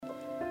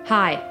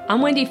Hi,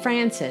 I'm Wendy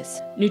Francis,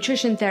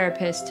 nutrition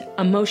therapist,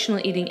 emotional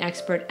eating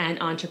expert, and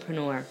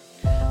entrepreneur.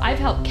 I've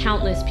helped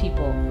countless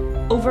people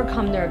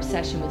overcome their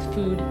obsession with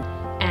food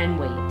and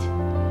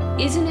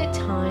weight. Isn't it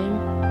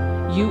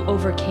time you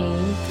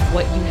overcame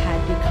what you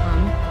had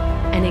become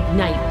and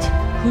ignite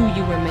who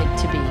you were meant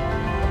to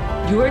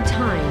be? Your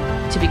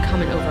time to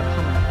become an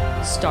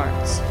overcomer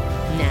starts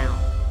now.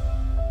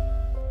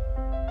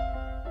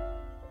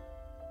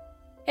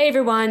 Hey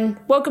everyone,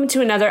 welcome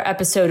to another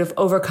episode of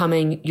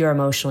Overcoming Your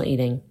Emotional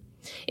Eating.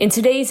 In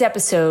today's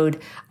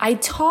episode, I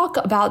talk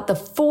about the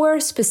 4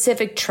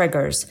 specific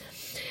triggers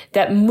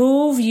that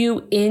move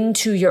you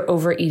into your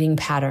overeating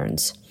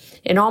patterns.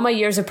 In all my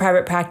years of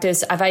private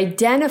practice, I've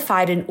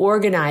identified and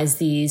organized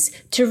these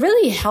to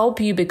really help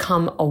you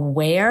become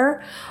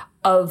aware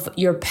of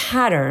your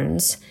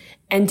patterns.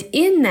 And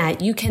in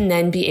that, you can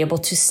then be able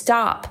to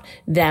stop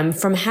them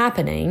from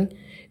happening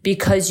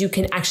because you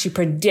can actually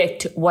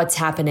predict what's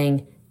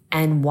happening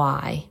and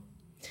why.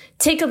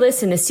 Take a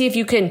listen to see if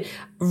you can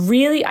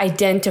really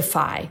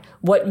identify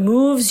what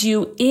moves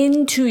you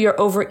into your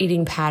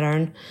overeating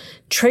pattern,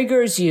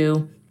 triggers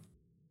you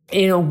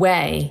in a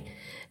way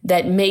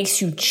that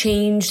makes you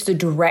change the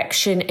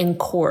direction and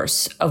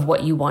course of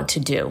what you want to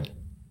do.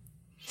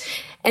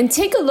 And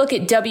take a look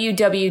at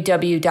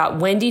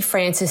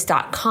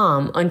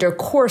www.wendyfrancis.com under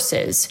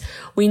courses.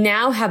 We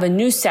now have a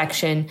new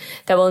section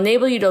that will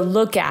enable you to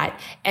look at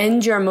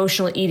End Your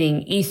Emotional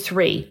Eating,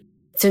 E3.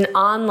 It's an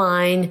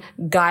online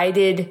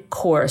guided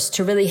course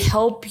to really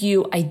help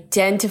you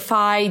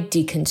identify,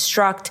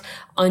 deconstruct,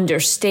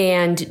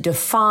 understand,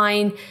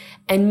 define,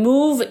 and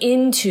move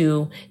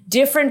into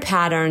different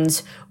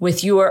patterns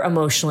with your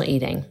emotional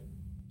eating.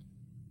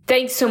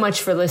 Thanks so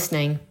much for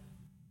listening.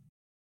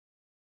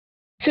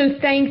 So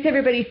thanks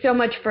everybody so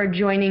much for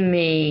joining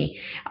me.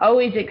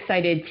 Always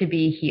excited to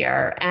be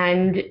here.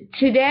 And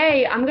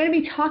today I'm going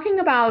to be talking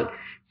about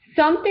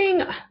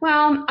something,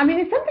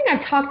 it's something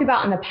I've talked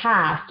about in the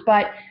past,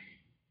 but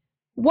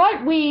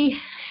what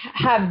we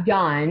have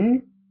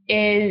done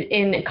is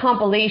in a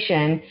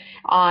compilation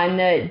on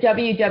the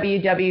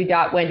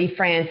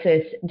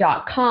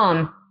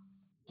www.wendyfrancis.com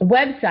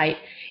website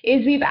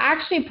is we've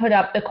actually put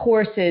up the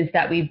courses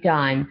that we've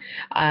done.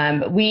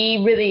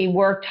 We really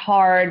worked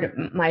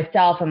hard,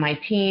 myself and my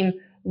team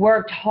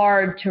worked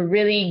hard to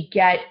really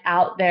get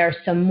out there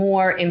some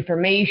more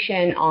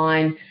information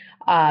on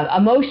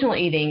emotional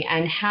eating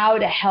and how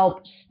to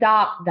help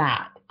stop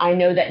that. I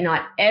know that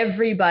not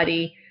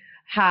everybody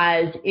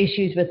has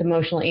issues with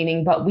emotional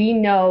eating, but we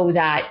know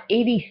that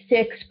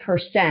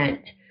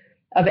 86%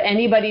 of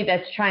anybody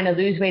that's trying to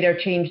lose weight or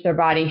change their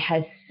body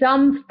has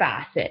some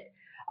facet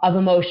of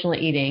emotional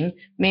eating.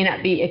 May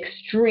not be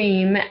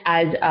extreme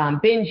as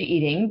binge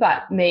eating,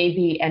 but may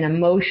be an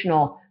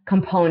emotional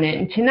component.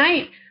 And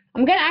tonight,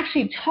 I'm going to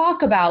actually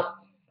talk about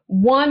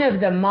one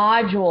of the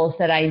modules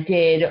that I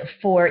did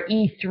for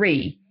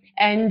E3,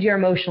 End Your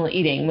Emotional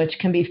Eating, which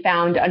can be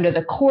found under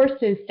the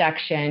courses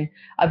section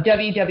of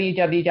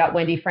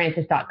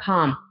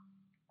www.wendyfrancis.com.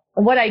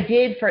 What I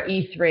did for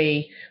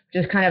E3,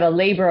 which is kind of a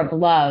labor of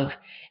love,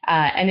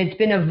 and it's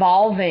been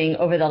evolving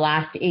over the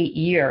last 8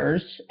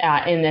 years.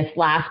 In this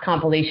last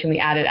compilation, we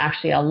added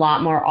actually a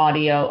lot more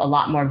audio, a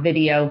lot more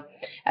video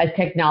as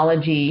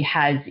technology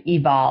has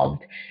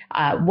evolved.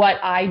 What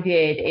I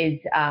did is,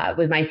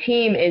 with my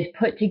team, is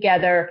put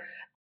together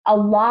a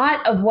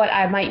lot of what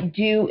I might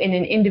do in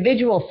an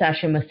individual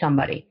session with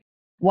somebody,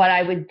 what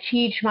I would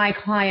teach my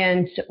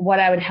clients, what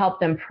I would help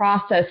them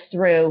process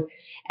through,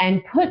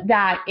 and put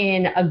that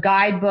in a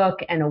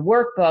guidebook and a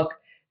workbook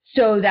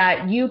so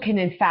that you can,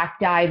 in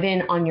fact, dive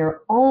in on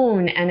your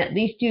own and at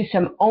least do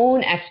some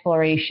own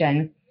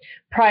exploration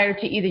prior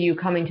to either you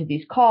coming to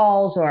these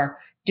calls or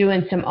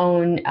doing some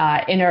own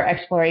inner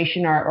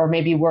exploration or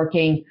maybe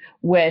working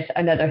with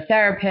another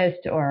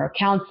therapist or a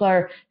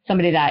counselor,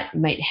 somebody that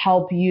might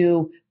help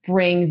you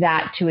bring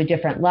that to a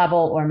different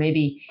level, or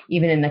maybe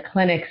even in the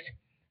clinics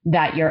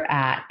that you're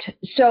at.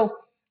 So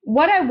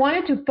what I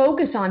wanted to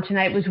focus on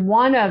tonight was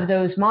one of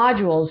those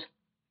modules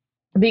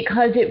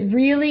because it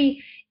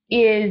really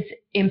is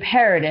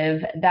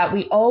imperative that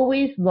we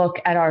always look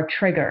at our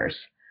triggers.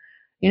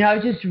 You know, I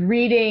was just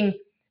reading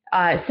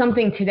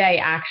something today,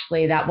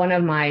 actually, that one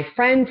of my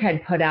friends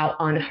had put out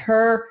on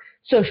her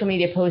social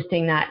media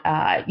posting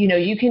that,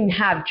 you can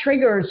have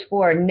triggers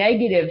for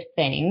negative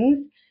things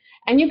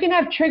and you can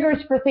have triggers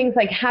for things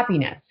like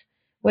happiness,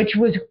 which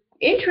was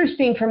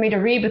interesting for me to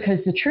read because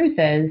the truth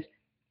is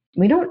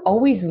we don't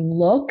always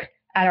look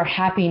at our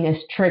happiness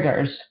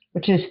triggers,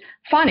 which is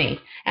funny.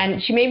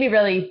 And she made me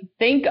really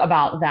think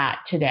about that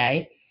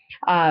today.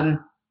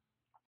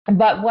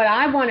 But what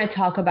I want to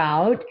talk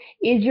about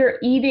is your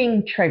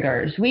eating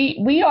triggers.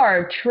 We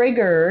are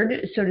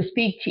triggered, so to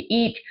speak, to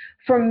eat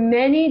for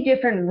many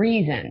different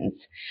reasons.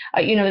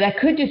 That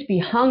could just be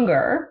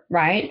hunger,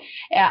 right?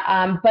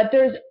 But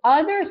there's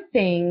other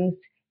things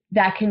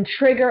that can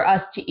trigger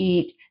us to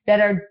eat that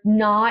are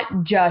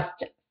not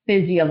just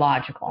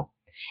physiological.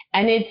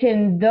 And it's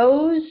in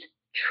those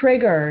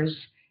triggers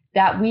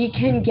that we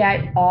can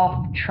get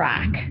off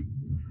track.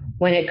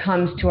 when it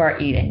comes to our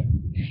eating.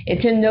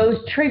 It's in those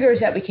triggers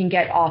that we can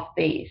get off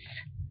base.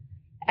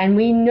 And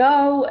we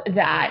know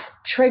that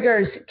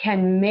triggers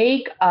can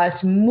make us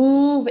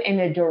move in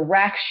a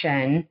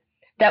direction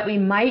that we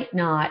might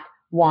not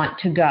want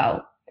to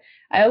go.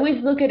 I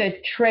always look at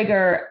a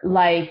trigger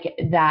like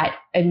that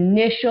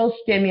initial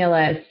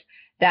stimulus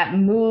that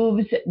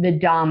moves the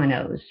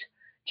dominoes.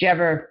 Did you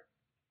ever,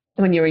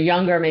 when you were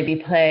younger, maybe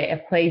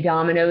play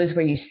dominoes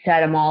where you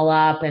set them all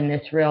up in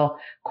this real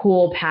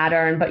cool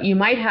pattern, but you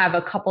might have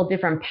a couple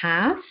different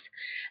paths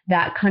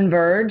that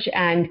converge,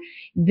 and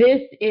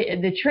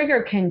the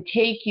trigger can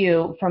take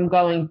you from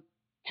going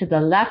to the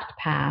left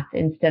path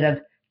instead of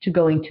to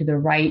going to the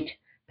right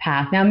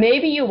path. Now,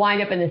 maybe you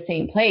wind up in the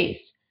same place,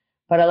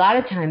 but a lot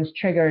of times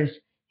triggers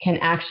can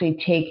actually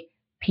take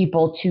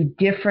people to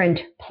different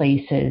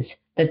places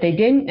that they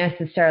didn't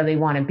necessarily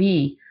want to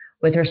be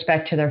with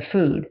respect to their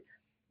food.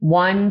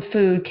 One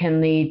food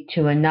can lead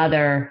to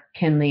another,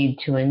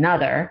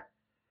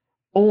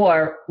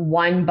 or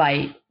one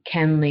bite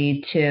can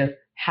lead to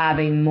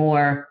having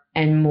more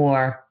and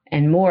more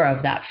and more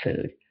of that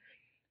food,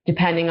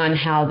 depending on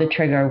how the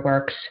trigger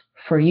works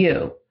for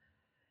you.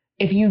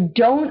 If you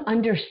don't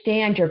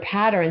understand your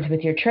patterns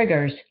with your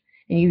triggers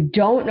and you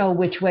don't know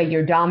which way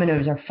your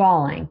dominoes are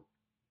falling,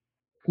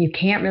 you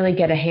can't really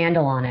get a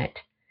handle on it,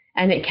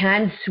 and it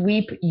can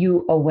sweep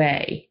you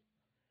away.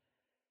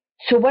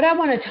 So what I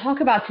want to talk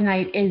about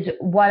tonight is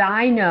what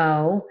I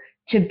know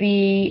to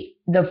be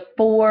the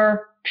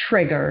 4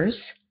 triggers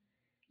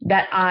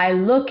that I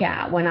look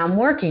at when I'm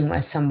working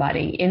with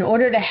somebody in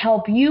order to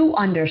help you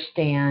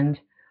understand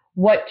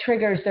what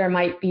triggers there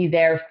might be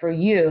there for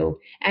you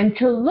and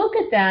to look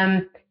at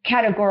them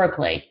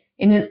categorically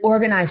in an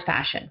organized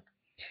fashion.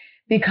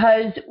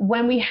 Because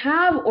when we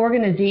have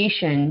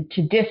organization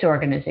to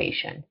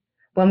disorganization,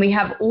 when we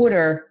have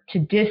order to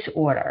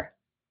disorder,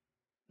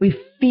 we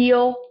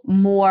feel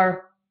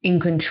more in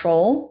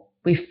control,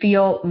 we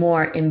feel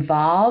more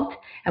involved,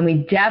 and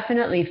we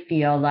definitely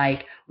feel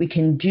like we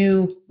can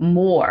do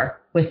more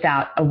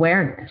without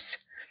awareness.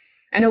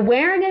 And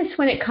awareness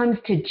when it comes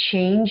to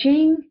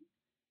changing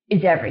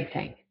is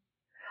everything.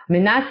 I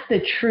mean, that's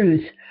the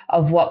truth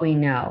of what we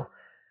know.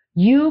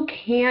 You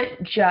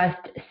can't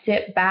just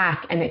sit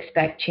back and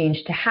expect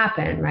change to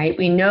happen, right?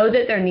 We know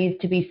that there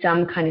needs to be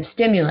some kind of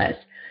stimulus.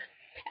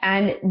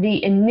 And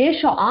the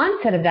initial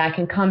onset of that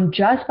can come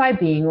just by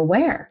being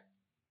aware.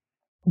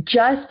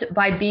 Just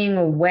by being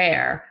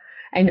aware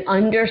and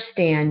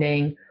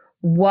understanding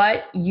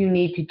what you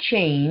need to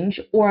change,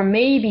 or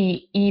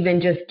maybe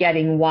even just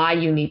getting why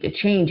you need to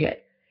change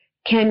it,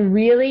 can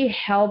really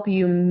help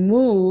you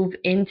move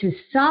into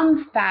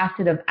some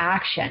facet of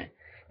action.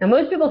 Now,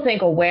 most people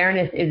think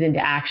awareness isn't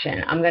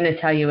action. I'm going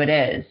to tell you it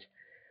is.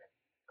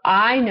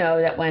 I know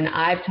that when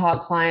I've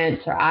taught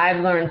clients or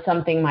I've learned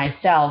something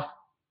myself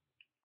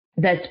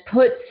that's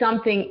put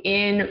something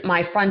in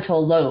my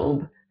frontal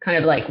lobe, kind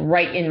of like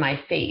right in my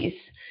face.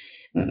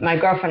 My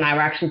girlfriend and I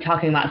were actually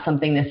talking about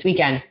something this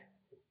weekend.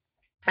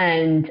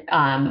 And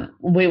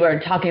we were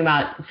talking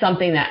about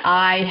something that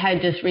I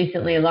had just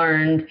recently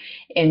learned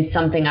in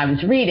something I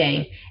was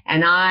reading.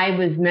 And I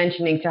was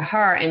mentioning to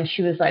her, and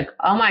she was like,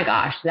 oh my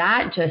gosh,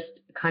 that just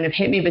kind of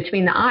hit me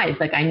between the eyes.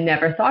 Like, I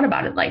never thought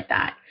about it like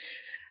that.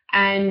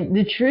 And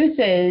the truth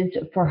is,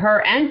 for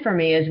her and for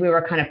me, as we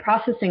were kind of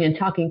processing and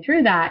talking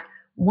through that,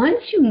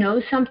 once you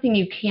know something,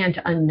 you can't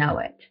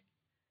unknow it.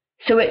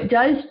 So it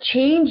does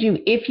change you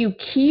if you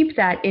keep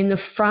that in the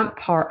front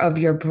part of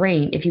your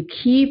brain, if you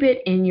keep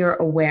it in your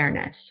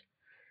awareness.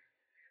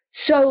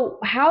 So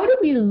how do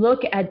we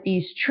look at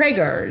these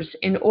triggers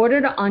in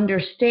order to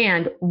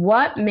understand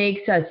what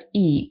makes us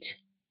eat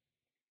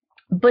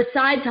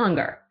besides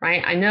hunger,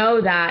 right? I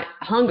know that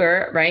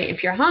hunger, right?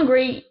 If you're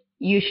hungry,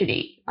 you should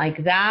eat.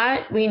 Like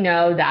that, we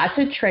know that's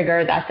a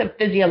trigger, that's a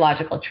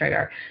physiological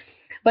trigger.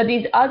 But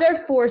these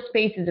other 4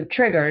 spaces of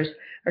triggers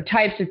or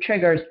types of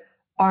triggers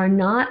are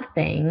not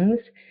things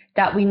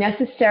that we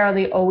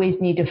necessarily always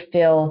need to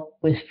fill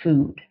with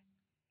food.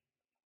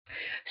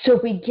 So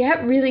if we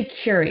get really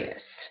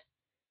curious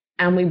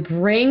and we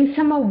bring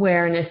some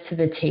awareness to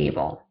the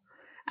table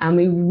and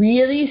we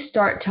really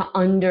start to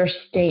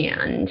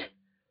understand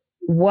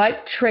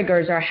what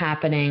triggers are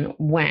happening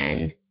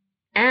when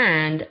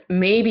and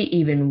maybe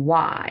even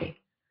why,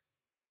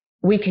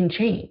 we can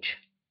change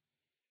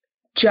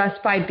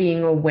just by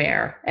being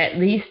aware, at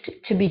least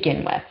to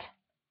begin with.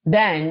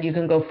 Then you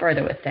can go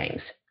further with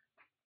things.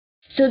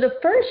 So the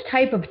first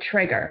type of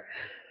trigger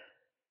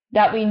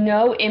that we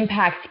know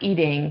impacts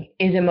eating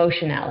is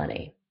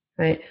emotionality,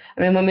 right?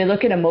 I mean, when we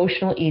look at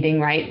emotional eating,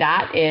 right,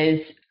 that is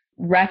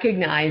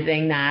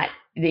recognizing that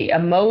the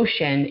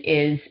emotion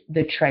is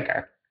the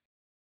trigger.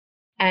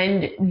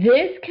 And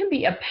this can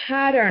be a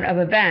pattern of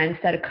events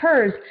that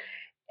occurs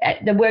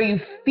where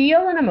you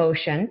feel an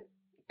emotion.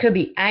 Could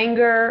be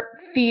anger,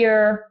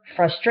 fear,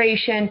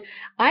 frustration.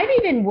 I've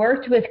even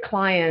worked with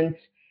clients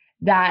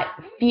that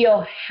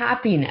feel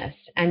happiness,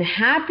 and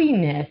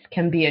happiness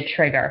can be a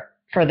trigger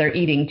for their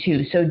eating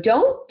too. So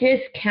don't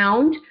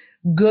discount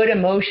good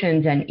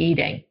emotions and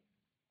eating.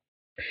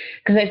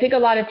 Because I think a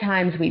lot of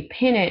times we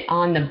pin it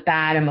on the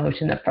bad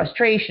emotion, the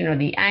frustration or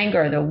the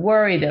anger, the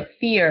worry, the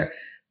fear.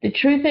 The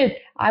truth is,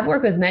 I've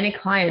worked with many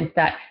clients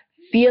that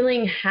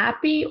feeling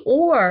happy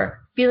or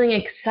feeling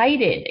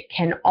excited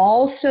can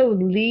also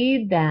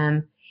lead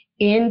them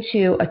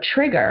into a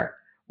trigger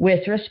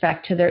with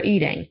respect to their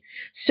eating.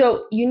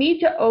 So you need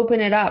to open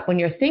it up when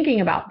you're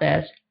thinking about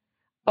this,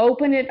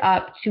 open it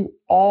up to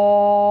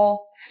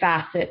all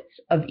facets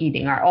of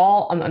eating, or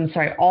all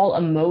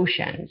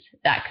emotions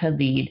that could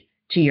lead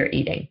to your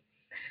eating.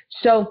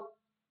 So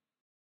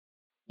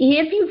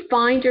if you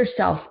find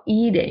yourself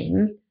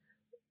eating,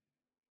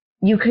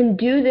 you can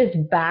do this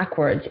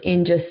backwards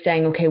in just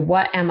saying, okay,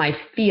 what am I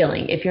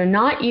feeling? If you're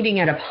not eating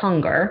out of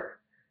hunger,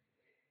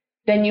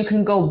 then you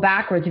can go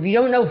backwards. If you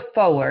don't know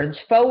forwards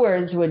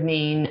would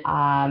mean,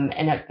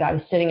 and if I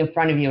was sitting in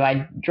front of you,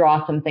 I'd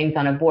draw some things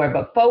on a board,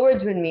 but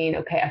forwards would mean,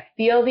 okay, I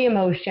feel the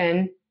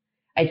emotion,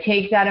 I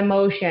take that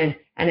emotion,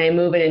 and I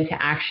move it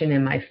into action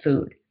in my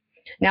food.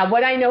 Now,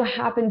 what I know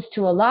happens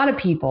to a lot of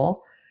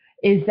people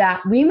is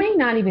that we may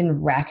not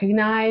even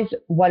recognize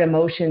what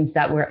emotions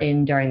that we're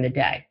in during the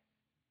day.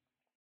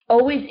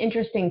 Always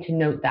interesting to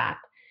note that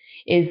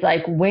is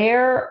like,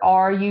 where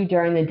are you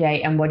during the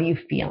day and what are you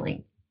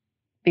feeling?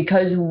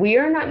 Because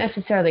we're not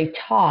necessarily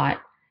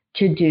taught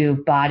to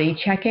do body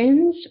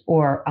check-ins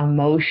or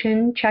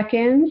emotion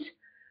check-ins.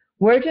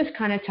 We're just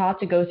kind of taught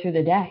to go through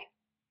the day.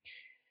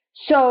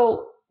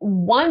 So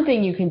one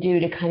thing you can do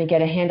to kind of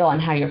get a handle on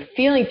how you're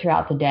feeling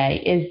throughout the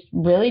day is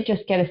really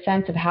just get a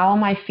sense of, how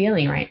am I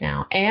feeling right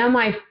now? Am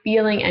I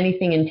feeling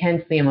anything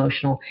intensely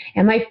emotional?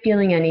 Am I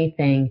feeling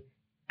anything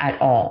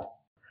at all?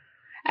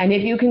 And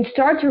if you can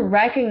start to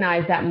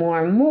recognize that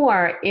more and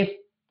more, if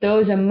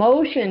those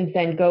emotions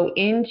then go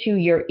into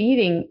your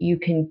eating, you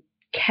can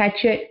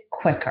catch it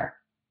quicker.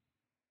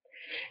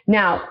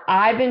 Now,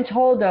 I've been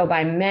told, though,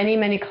 by many,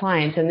 many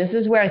clients, and this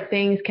is where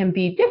things can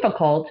be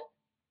difficult,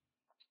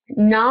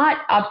 not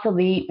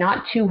obsolete,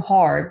 not too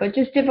hard, but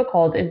just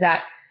difficult, is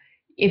that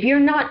if you're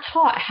not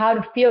taught how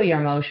to feel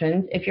your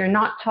emotions, if you're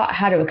not taught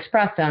how to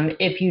express them,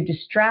 if you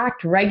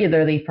distract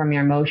regularly from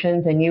your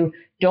emotions and you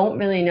don't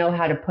really know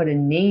how to put a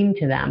name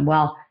to them,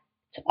 well,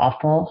 it's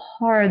awful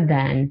hard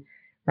then,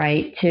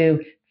 right, to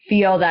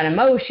feel that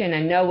emotion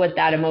and know what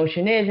that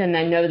emotion is and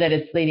then know that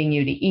it's leading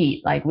you to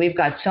eat. Like, we've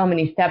got so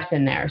many steps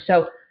in there.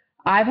 So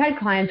I've had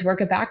clients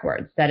work it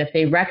backwards, that if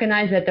they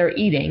recognize that they're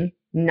eating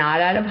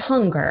not out of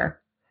hunger,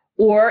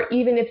 or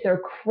even if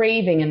they're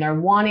craving and they're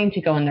wanting to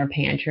go in their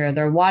pantry, or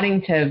they're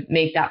wanting to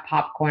make that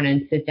popcorn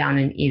and sit down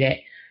and eat it,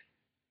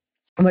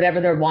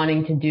 whatever they're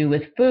wanting to do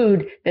with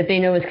food that they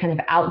know is kind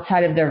of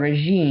outside of their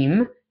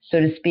regime, so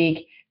to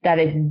speak, that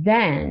it's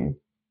then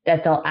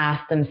that they'll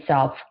ask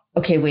themselves,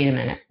 okay, wait a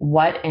minute,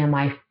 what am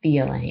I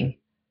feeling?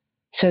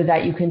 So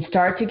that you can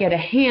start to get a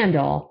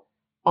handle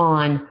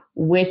on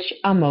which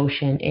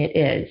emotion it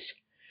is.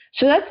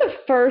 So that's the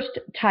first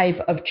type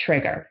of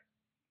trigger.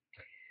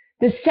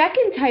 The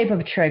second type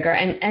of trigger,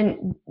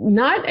 and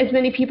not as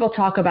many people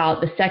talk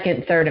about the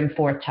second, third, and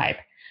fourth type.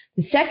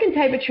 The second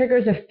type of trigger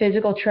is a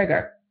physical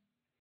trigger.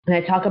 And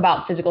I talk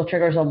about physical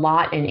triggers a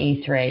lot in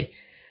E3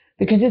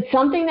 because it's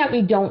something that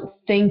we don't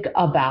think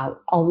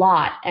about a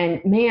lot.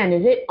 And man,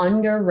 is it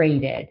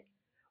underrated.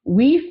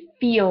 We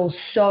feel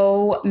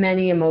so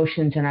many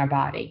emotions in our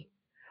body.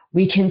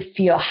 We can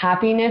feel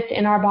happiness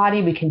in our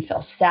body. We can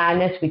feel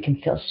sadness. We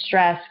can feel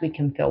stress. We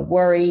can feel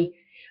worry.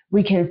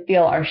 We can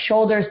feel our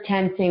shoulders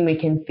tensing. We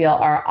can feel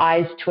our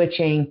eyes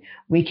twitching.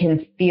 We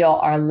can feel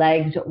our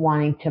legs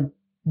wanting to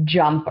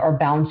jump or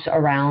bounce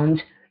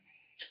around.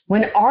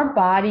 When our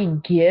body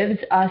gives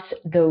us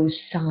those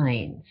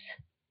signs,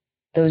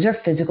 those are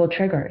physical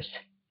triggers.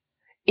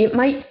 It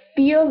might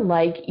feel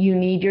like you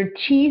need your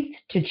teeth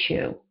to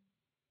chew,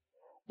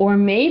 or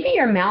maybe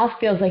your mouth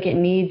feels like it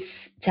needs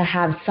to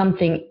have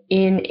something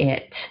in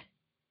it.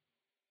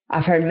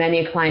 I've heard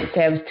many clients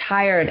say, I was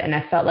tired and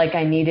I felt like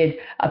I needed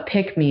a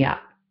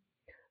pick-me-up.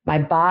 My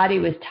body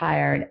was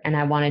tired and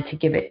I wanted to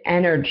give it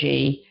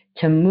energy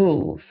to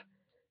move.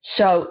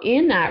 So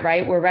in that,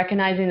 right, we're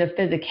recognizing the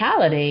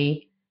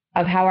physicality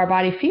of how our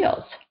body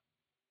feels.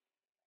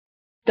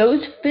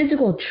 Those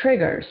physical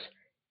triggers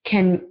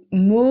can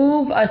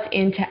move us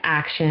into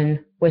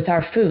action with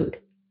our food.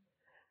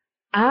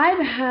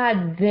 I've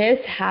had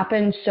this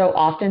happen so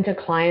often to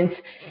clients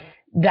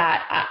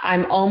that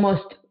I'm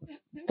almost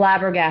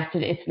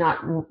flabbergasted it's not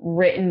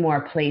written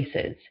more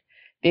places,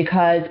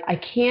 because I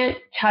can't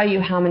tell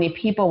you how many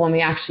people, when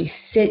we actually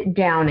sit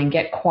down and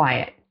get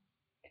quiet,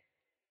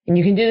 and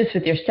you can do this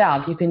with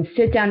yourself, you can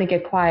sit down and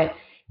get quiet,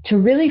 to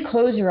really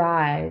close your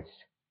eyes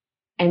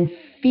and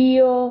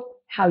feel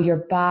how your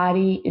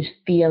body is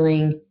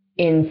feeling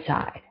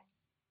inside.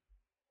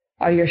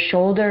 Are your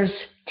shoulders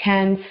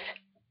tense?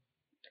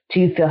 Do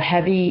you feel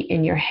heavy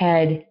in your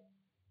head?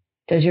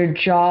 Does your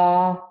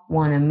jaw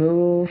want to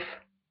move?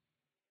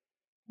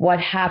 What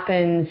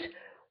happens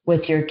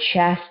with your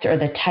chest or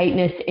the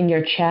tightness in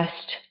your chest?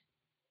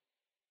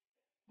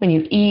 When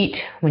you eat,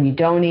 when you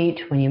don't eat,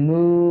 when you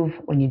move,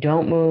 when you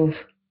don't move.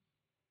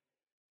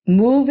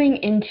 moving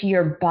into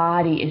your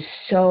body is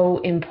so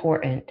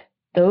important.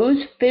 Those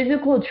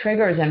physical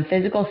triggers and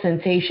physical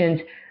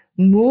sensations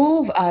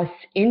move us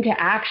into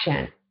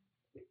action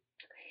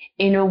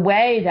in a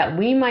way that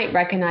we might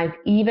recognize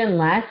even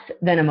less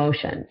than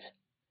emotions.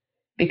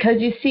 Because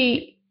you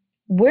see,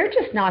 we're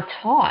just not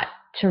taught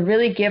to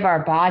really give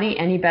our body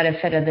any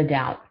benefit of the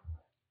doubt,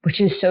 which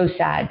is so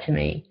sad to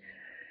me.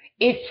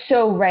 It's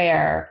so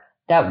rare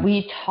that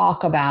we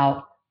talk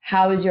about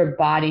how is your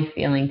body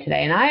feeling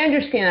today. And I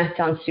understand that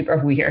sounds super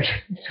weird,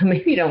 so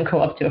maybe don't go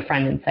up to a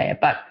friend and say it,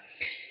 but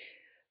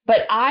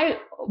I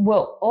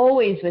will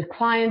always, with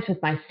clients,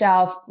 with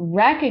myself,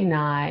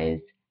 recognize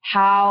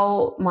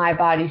how my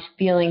body's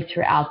feeling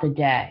throughout the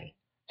day.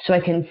 So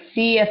I can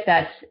see if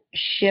that's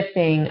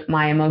shifting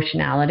my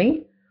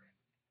emotionality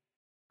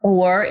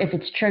or if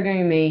it's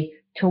triggering me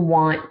to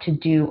want to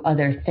do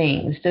other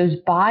things. Those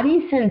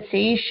body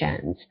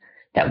sensations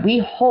that we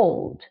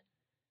hold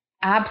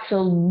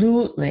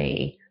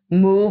absolutely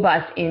move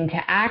us into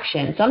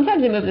action.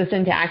 Sometimes it moves us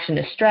into action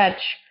to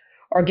stretch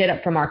or get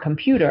up from our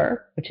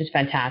computer, which is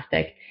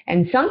fantastic.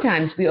 And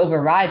sometimes we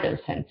override those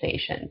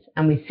sensations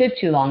and we sit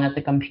too long at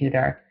the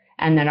computer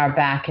and then our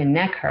back and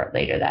neck hurt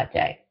later that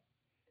day,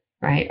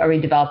 right? Or we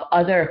develop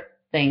other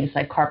things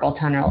like carpal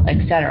tunnel,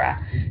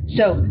 etc.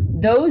 So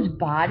those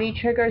body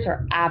triggers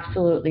are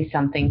absolutely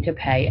something to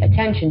pay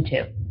attention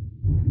to.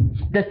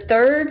 The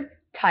third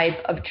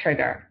type of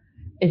trigger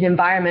is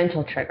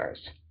environmental triggers.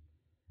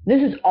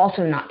 This is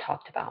also not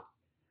talked about.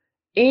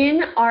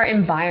 In our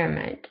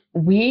environment,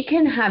 we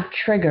can have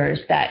triggers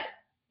that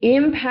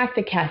impact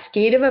the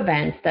cascade of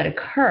events that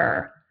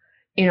occur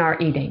in our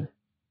eating.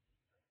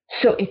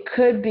 So it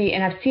could be,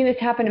 and I've seen this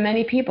happen to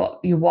many people,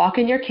 you walk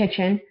in your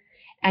kitchen,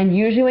 and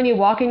usually when you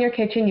walk in your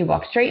kitchen, you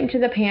walk straight into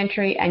the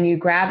pantry and you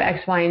grab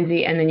X, Y, and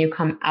Z, and then you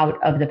come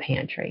out of the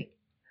pantry.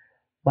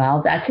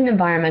 Well, that's an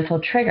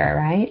environmental trigger,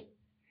 right?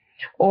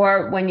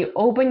 Or when you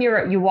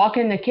walk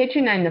in the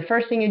kitchen and the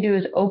first thing you do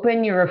is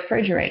open your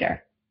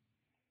refrigerator.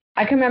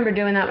 I can remember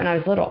doing that when I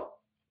was little.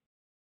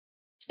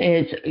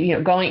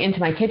 Going into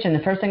my kitchen,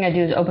 the first thing I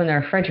do is open the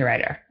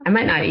refrigerator. I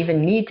might not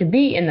even need to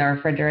be in the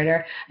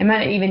refrigerator. I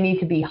might not even need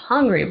to be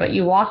hungry, but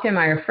you walked in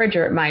my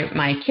refrigerator,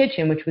 my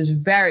kitchen, which was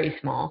very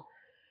small.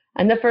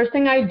 And the first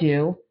thing I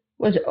do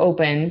was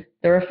open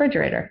the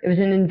refrigerator. It was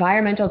an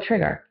environmental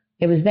trigger.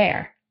 It was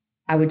there.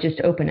 I would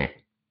just open it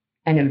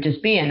and it would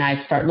just be, and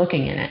I'd start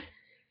looking in it.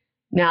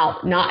 Now,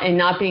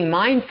 not being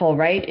mindful,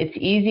 right? It's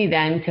easy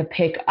then to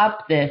pick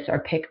up this or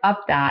pick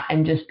up that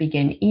and just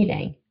begin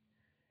eating.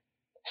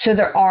 So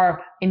there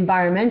are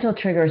environmental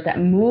triggers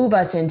that move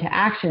us into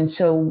action.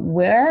 So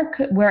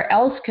where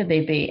else could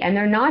they be? And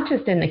they're not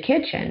just in the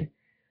kitchen,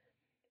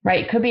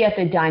 right? It could be at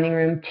the dining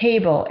room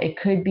table. It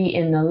could be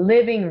in the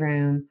living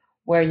room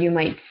where you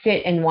might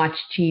sit and watch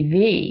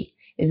TV.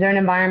 Is there an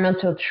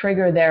environmental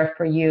trigger there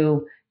for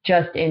you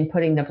just in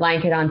putting the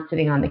blanket on,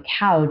 sitting on the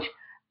couch?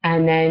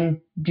 And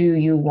then do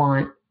you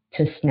want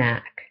to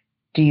snack?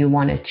 Do you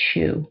want to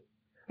chew?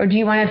 Or do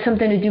you want to have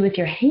something to do with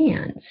your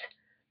hands?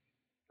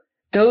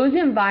 Those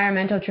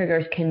environmental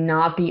triggers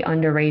cannot be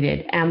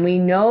underrated. And we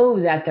know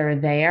that they're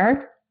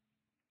there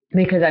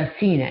because I've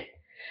seen it.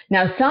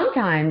 Now,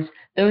 sometimes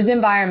those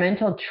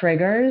environmental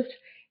triggers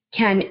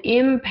can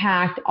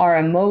impact our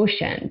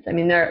emotions. I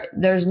mean, I'm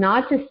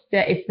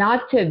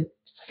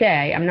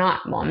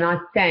not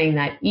saying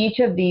that each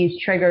of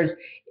these triggers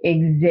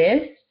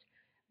exists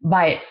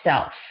by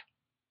itself.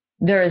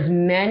 There is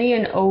many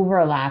an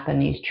overlap in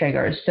these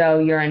triggers. So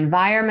your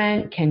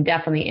environment can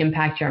definitely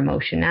impact your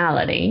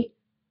emotionality,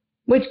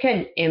 which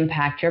can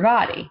impact your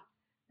body,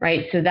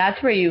 right? So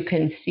that's where you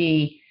can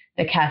see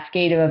the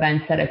cascade of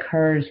events that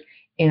occurs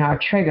in our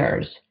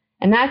triggers.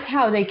 And that's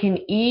how they can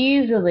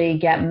easily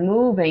get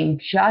moving,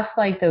 just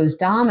like those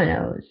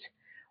dominoes,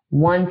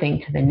 one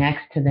thing to the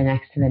next, to the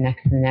next, to the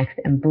next, to the next,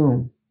 and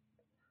boom.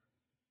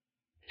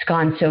 It's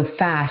gone so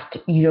fast,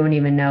 you don't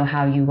even know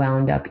how you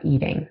wound up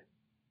eating.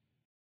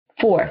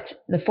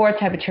 The fourth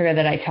type of trigger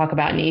that I talk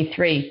about in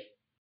E3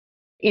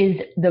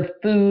 is the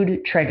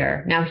food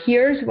trigger. Now,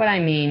 here's what I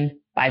mean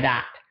by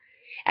that.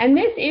 And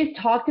this is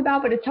talked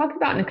about, but it's talked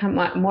about in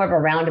a more of a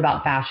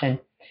roundabout fashion.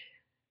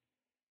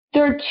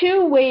 There are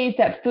two ways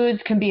that foods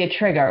can be a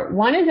trigger.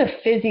 One is a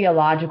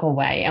physiological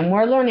way, and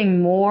we're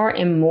learning more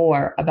and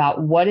more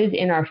about what is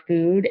in our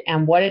food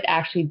and what it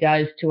actually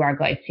does to our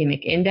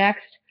glycemic index,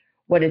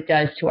 what it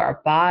does to our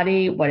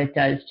body, what it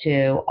does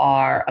to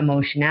our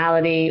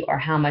emotionality, or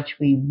how much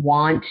we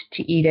want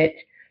to eat it.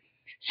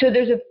 So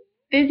there's a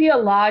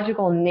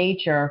physical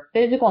nature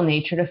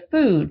to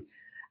food.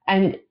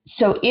 And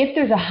so if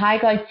there's a high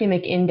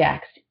glycemic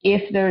index,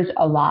 if there's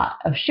a lot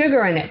of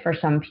sugar in it for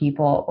some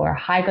people, or a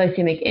high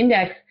glycemic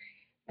index,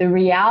 the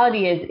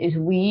reality is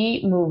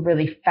we move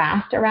really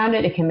fast around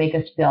it. It can make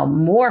us feel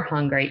more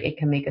hungry. It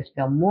can make us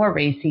feel more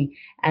racy.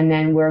 And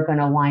then we're going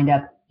to wind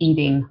up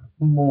eating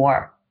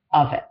more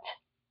of it.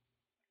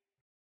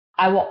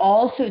 I will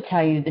also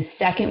tell you the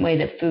second way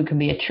that food can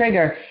be a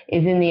trigger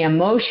is in the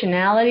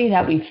emotionality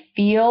that we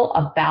feel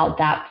about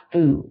that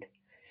food.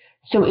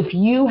 So if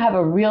you have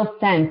a real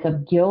sense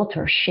of guilt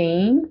or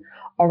shame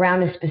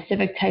around a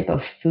specific type of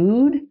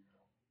food,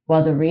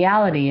 well, the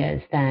reality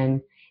is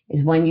then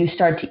is when you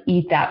start to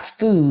eat that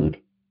food,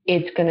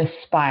 it's going to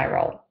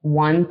spiral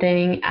one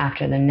thing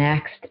after the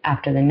next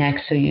after the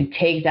next. So you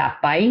take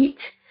that bite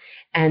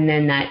and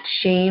then that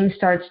shame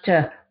starts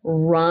to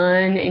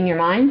run in your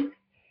mind.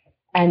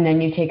 And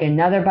then you take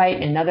another bite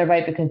and another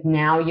bite because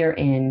now you're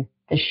in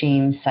the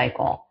shame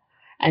cycle.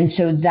 And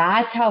so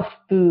that's how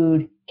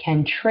food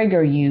can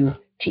trigger you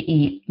to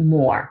eat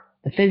more,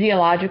 the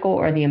physiological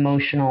or the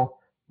emotional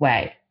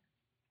way.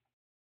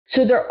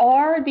 So there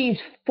are these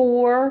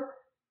four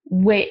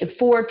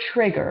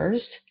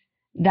triggers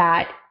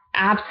that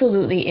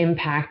absolutely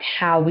impact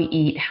how we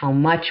eat, how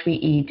much we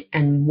eat,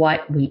 and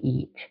what we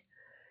eat.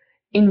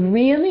 In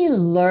really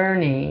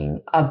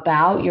learning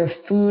about your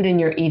food and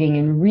your eating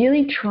and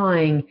really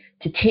trying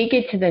to take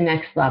it to the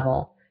next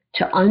level,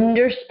 to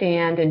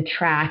understand and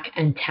track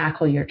and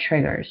tackle your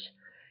triggers,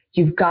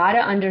 you've got to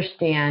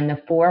understand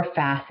the four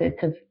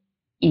facets of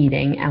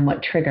eating and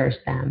what triggers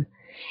them,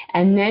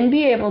 and then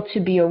be able to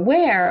be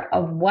aware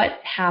of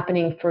what's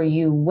happening for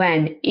you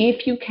when,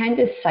 if you can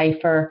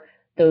decipher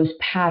those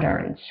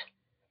patterns.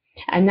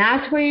 And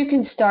that's where you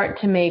can start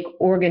to make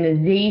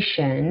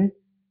organization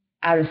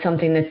out of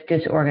something that's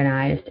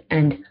disorganized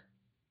and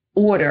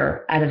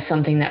order out of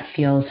something that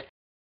feels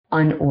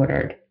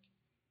unordered.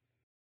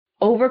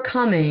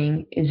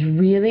 Overcoming is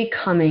really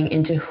coming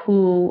into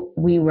who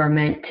we were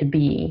meant to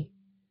be,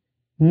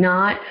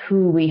 not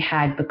who we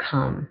had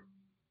become.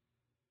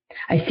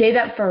 I say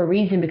that for a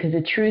reason because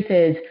the truth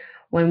is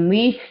when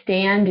we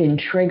stand in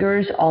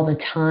triggers all the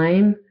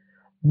time,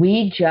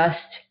 we just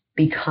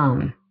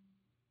become.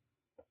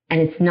 And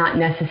it's not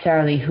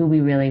necessarily who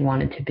we really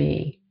wanted to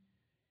be.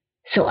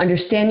 So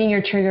understanding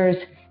your triggers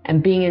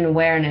and being in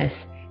awareness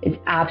is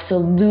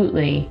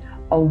absolutely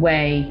a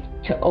way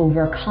to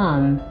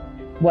overcome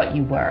what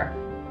you were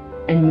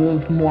and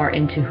move more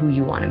into who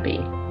you want to be.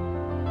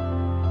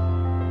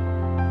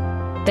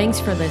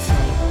 Thanks for listening.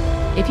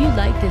 If you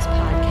like this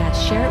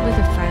podcast, share it with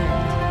a friend.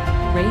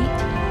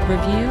 Rate,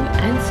 review,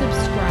 and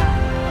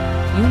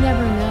subscribe. You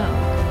never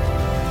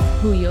know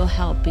who you'll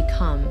help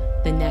become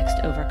the next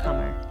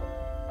overcomer.